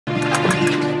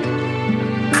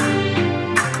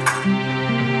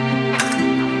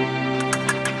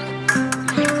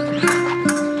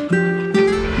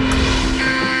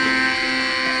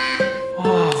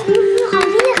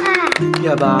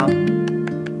害吧？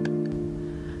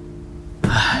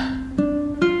唉，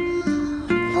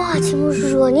哇，秦牧叔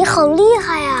叔，你好厉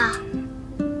害呀！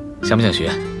想不想学？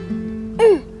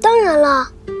当然了。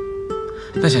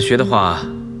那想学的话，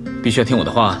必须要听我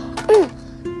的话。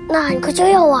那你快教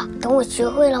教我，等我学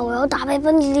会了，我要打败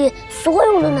班级里所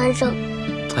有的男生。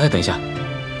哎，等一下，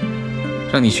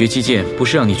让你学击剑不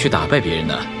是让你去打败别人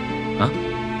的，啊，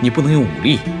你不能用武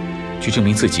力去证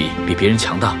明自己比别人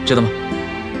强大，知道吗？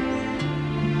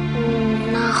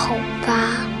那好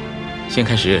吧。先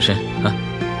开始热身啊，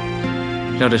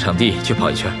绕着场地去跑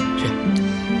一圈，去。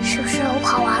是不是我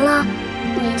跑完了，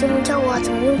你就能教我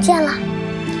怎么用剑了？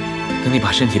等你把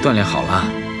身体锻炼好了，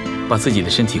把自己的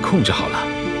身体控制好了，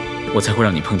我才会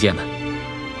让你碰剑的。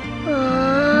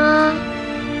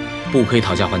不可以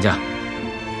讨价还价。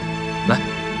来，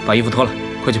把衣服脱了，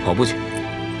快去跑步去。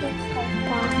好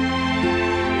吧。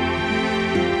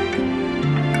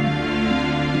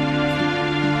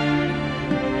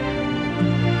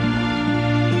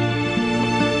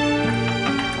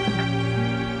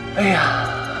哎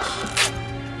呀，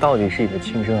到底是你的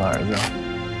亲生儿子，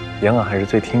严朗还是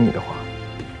最听你的话。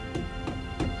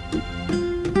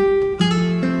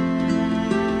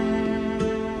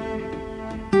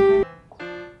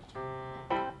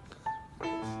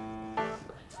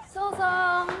宋宋，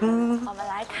我们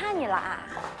来看你啦。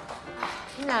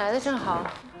你俩来的正好，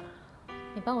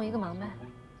你帮我一个忙呗。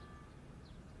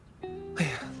哎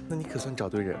呀，那你可算找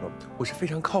对人了，我是非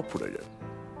常靠谱的人。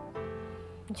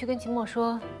你去跟秦墨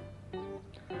说，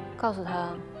告诉他，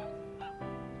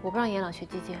我不让严朗学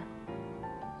击剑，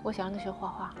我想让他学画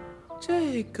画。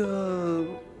这个，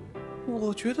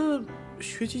我觉得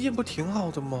学击剑不挺好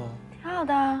的吗？挺好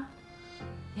的。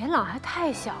严朗还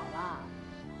太小了，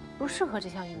不适合这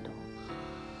项运动。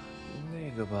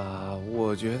那个吧，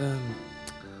我觉得，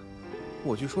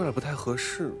我就说点不太合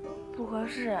适。不合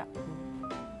适。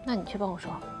那你去帮我说。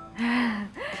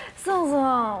宋宋，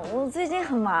我最近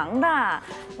很忙的，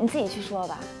你自己去说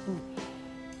吧。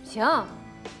行，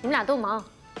你们俩都忙，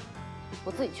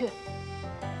我自己去。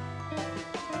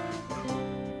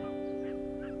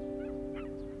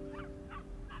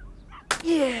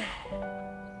耶！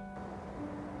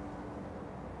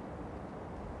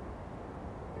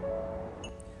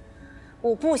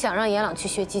我不想让严朗去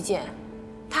学击剑，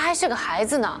他还是个孩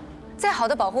子呢，再好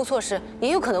的保护措施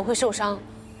也有可能会受伤。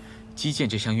击剑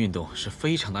这项运动是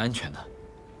非常的安全的，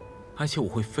而且我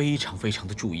会非常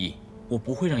的注意，我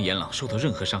不会让严朗受到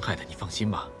任何伤害的，你放心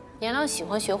吧。严朗喜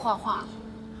欢学画画，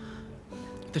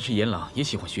但是严朗也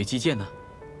喜欢学击剑呢。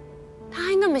他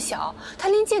还那么小，他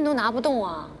连剑都拿不动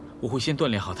啊。我会先锻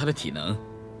炼好他的体能。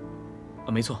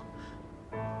没错，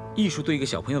艺术对一个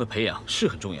小朋友的培养是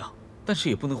很重要，但是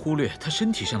也不能忽略他身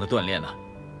体上的锻炼呢。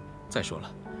再说了，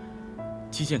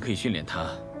击剑可以训练他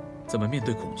怎么面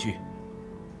对恐惧。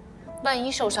万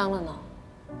一受伤了呢？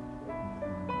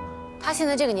他现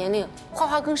在这个年龄，画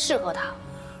画更适合他。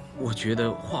我觉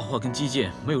得画画跟击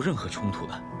剑没有任何冲突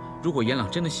的。如果严朗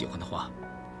真的喜欢的话，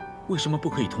为什么不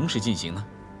可以同时进行呢？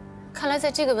看来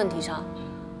在这个问题上，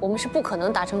我们是不可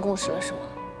能达成共识了，是吗？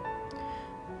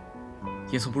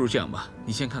严嵩，不如这样吧，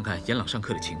你先看看严朗上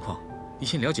课的情况，你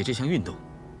先了解这项运动，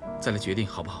再来决定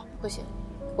好不好？不行，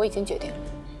我已经决定了。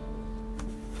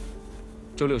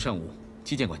周六上午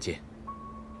击剑馆见。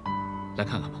来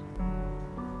看看吧。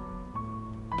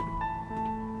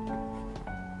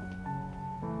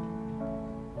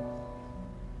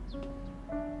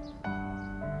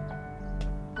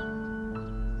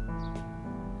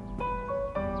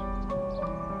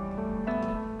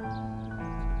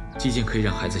击剑可以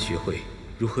让孩子学会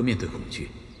如何面对恐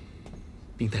惧，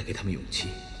并带给他们勇气。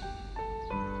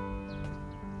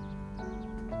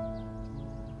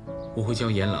我会教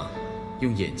严朗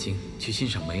用眼睛去欣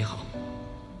赏美好，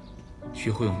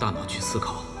学会用大脑去思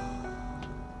考，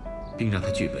并让他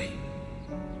具备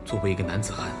作为一个男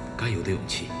子汉该有的勇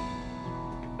气。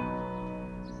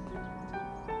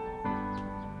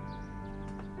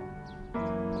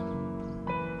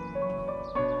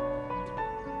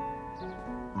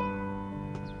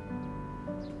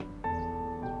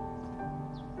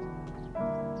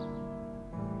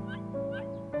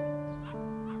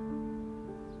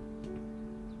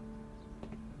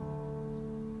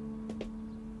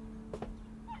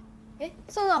哎，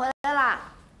宋总回来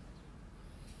啦！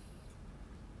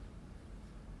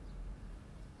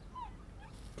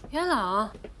严朗，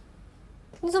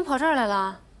你怎么跑这儿来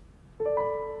了？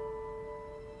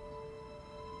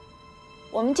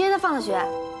我们接他放的学。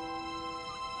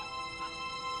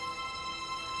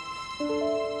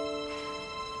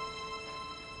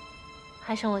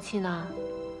还生我气呢？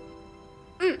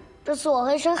这次我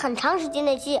会生很长时间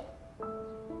的气。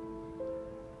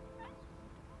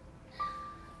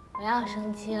不要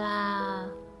生气啦，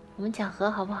我们讲和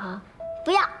好不好？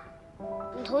不要，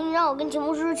你同意让我跟秦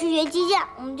墨叔叔去学击剑，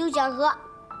我们就讲和。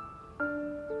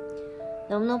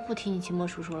能不能不提你秦墨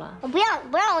叔叔了？我不要，你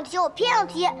不让我提，我偏要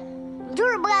提。你就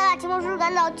是不该把秦墨叔叔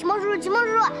赶走。秦墨叔叔，秦墨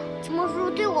叔叔，秦墨叔叔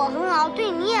对我很好，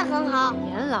对你也很好。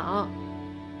元朗，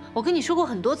我跟你说过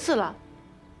很多次了，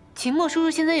秦墨叔叔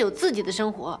现在有自己的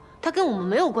生活，他跟我们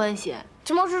没有关系。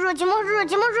秦墨叔叔，秦墨叔叔，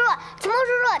秦墨叔叔，秦墨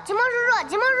叔叔，秦墨叔叔，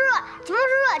秦墨叔叔，秦墨叔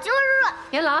叔，秦墨叔叔。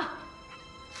元朗，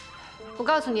我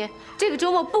告诉你，这个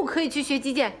周末不可以去学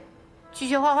击剑，去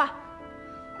学画画。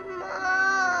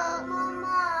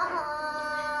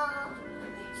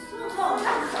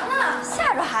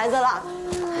吓着孩子了。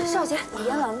少杰，把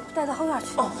严朗带到后院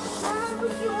去。妈妈不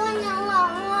喜欢严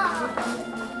朗了。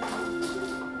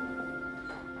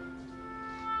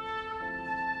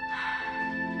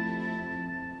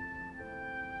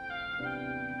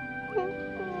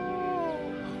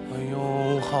哎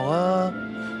呦，好啊，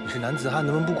你是男子汉，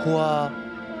能不能不哭啊？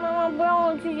妈妈不让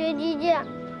我去学击剑。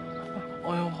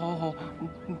哎呦，好好，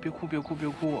你别哭，别哭，别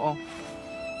哭啊！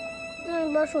那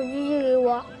你把手机借给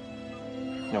我。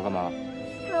你要干嘛？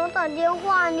我要打电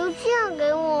话，你就借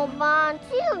给我吧，借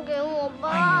给我吧。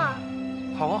哎呀，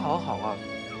好啊，好啊，好啊。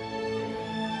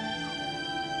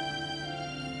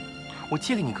我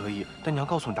借给你可以，但你要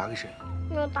告诉我打给谁。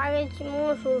我要打给秦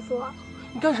墨叔叔。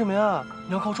你干什么呀？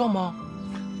你要告状吗？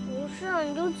不是，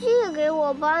你就借给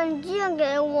我吧，你借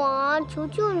给我，求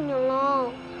求你了。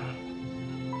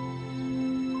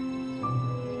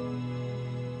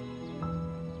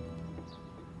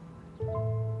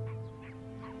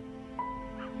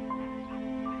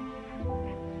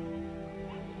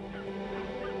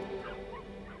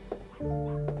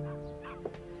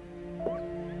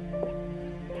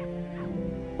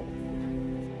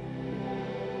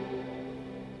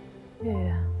月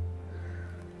月，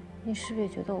你是不是也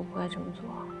觉得我不该这么做？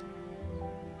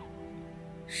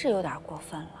是有点过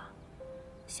分了，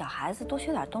小孩子多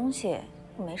学点东西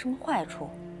又没什么坏处，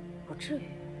不至于。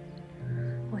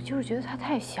我就是觉得他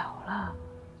太小了，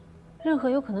任何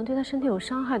有可能对他身体有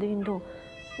伤害的运动，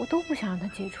我都不想让他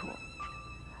接触。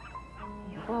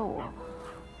也怪我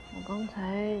刚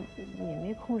才也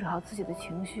没控制好自己的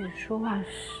情绪，说话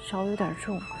稍微有点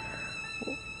重。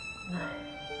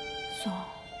宋，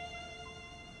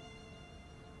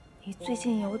你最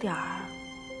近有点儿……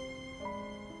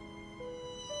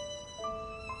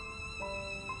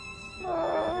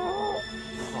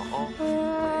好，没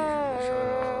事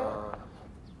啊。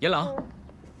严朗，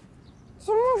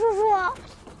秦墨叔叔。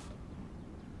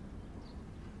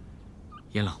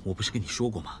严朗，我不是跟你说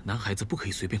过吗？男孩子不可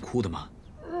以随便哭的吗？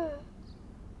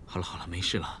好了好了，没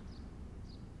事了。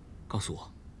告诉我，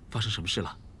发生什么事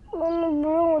了？妈妈不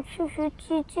让我去学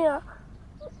击剑，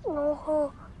然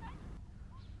后……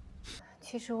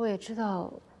其实我也知道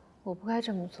我不该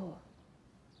这么做，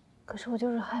可是我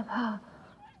就是害怕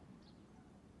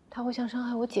他会像伤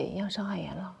害我姐一样伤害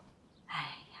严朗。哎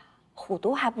呀，虎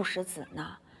毒还不食子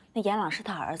呢。那严朗是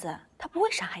他儿子，他不会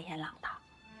伤害严朗的。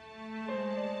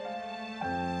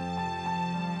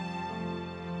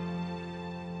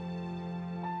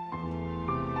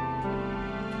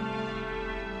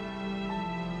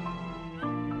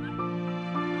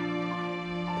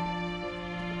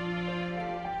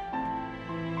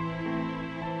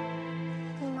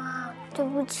对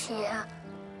不起，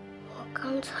我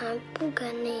刚才不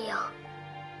该那样，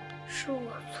是我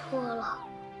错了。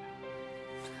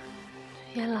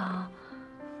严朗，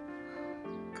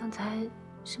刚才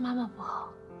是妈妈不好。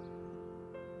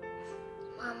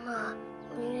妈妈，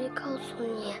我应该告诉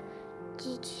你，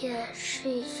击剑是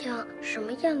一项什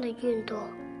么样的运动，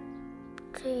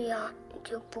这样你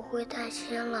就不会担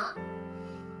心了。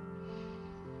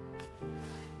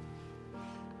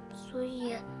所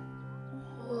以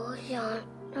我想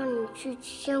让你去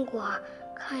击剑馆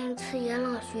看一次严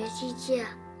朗学击剑。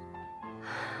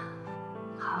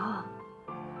好，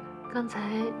刚才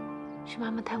是妈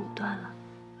妈太武断了，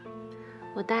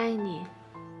我答应你，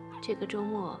这个周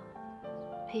末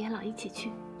陪严朗一起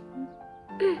去。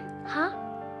好，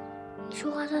你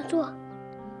说话算数。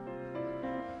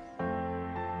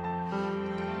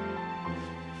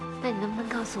那你能不能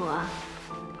告诉我，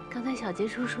刚才小杰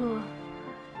叔叔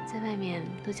在外面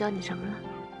都教你什么了？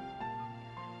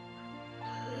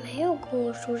没有跟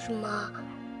我说什么，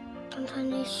刚才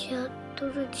那些都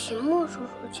是秦墨叔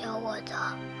叔教我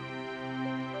的。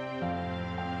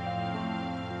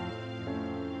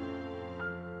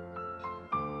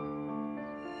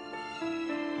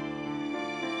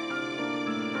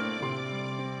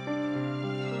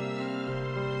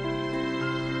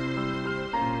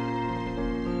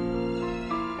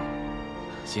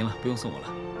行了，不用送我了，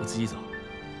我自己走。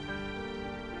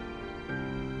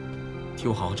替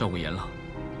我好好照顾严朗。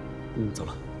走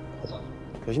了。好吧，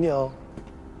小心点哦。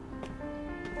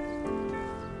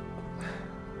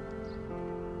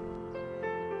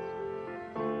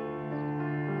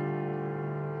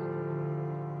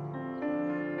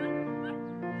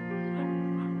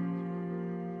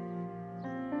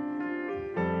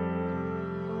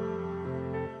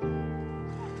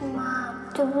妈，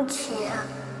对不起，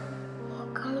我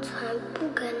刚才不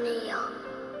该那样，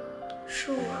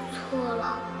是我错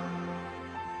了。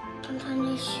刚才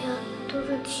那些都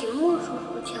是齐木叔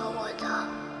叔教我的。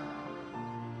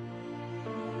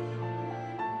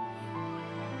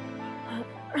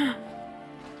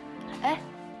哎，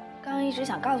刚刚一直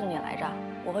想告诉你来着，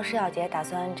我和石小杰打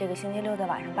算这个星期六的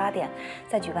晚上8点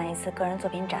再举办一次个人作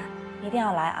品展，一定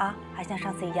要来啊！还像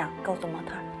上次一样给我做模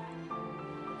特。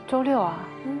周六啊？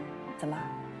怎么？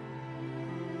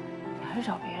你还是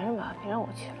找别人吧，别让我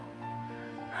去了。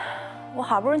我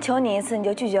好不容易求你一次，你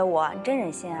就拒绝我，你真忍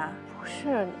心啊？不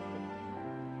是，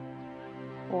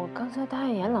我刚才答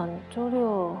应严朗周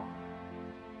六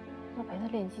要陪他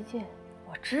练击剑。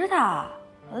我知道，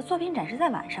我的作品展是在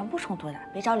晚上，不冲突的，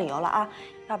别找理由了啊，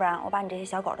要不然我把你这些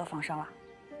小狗都放生了。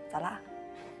走了。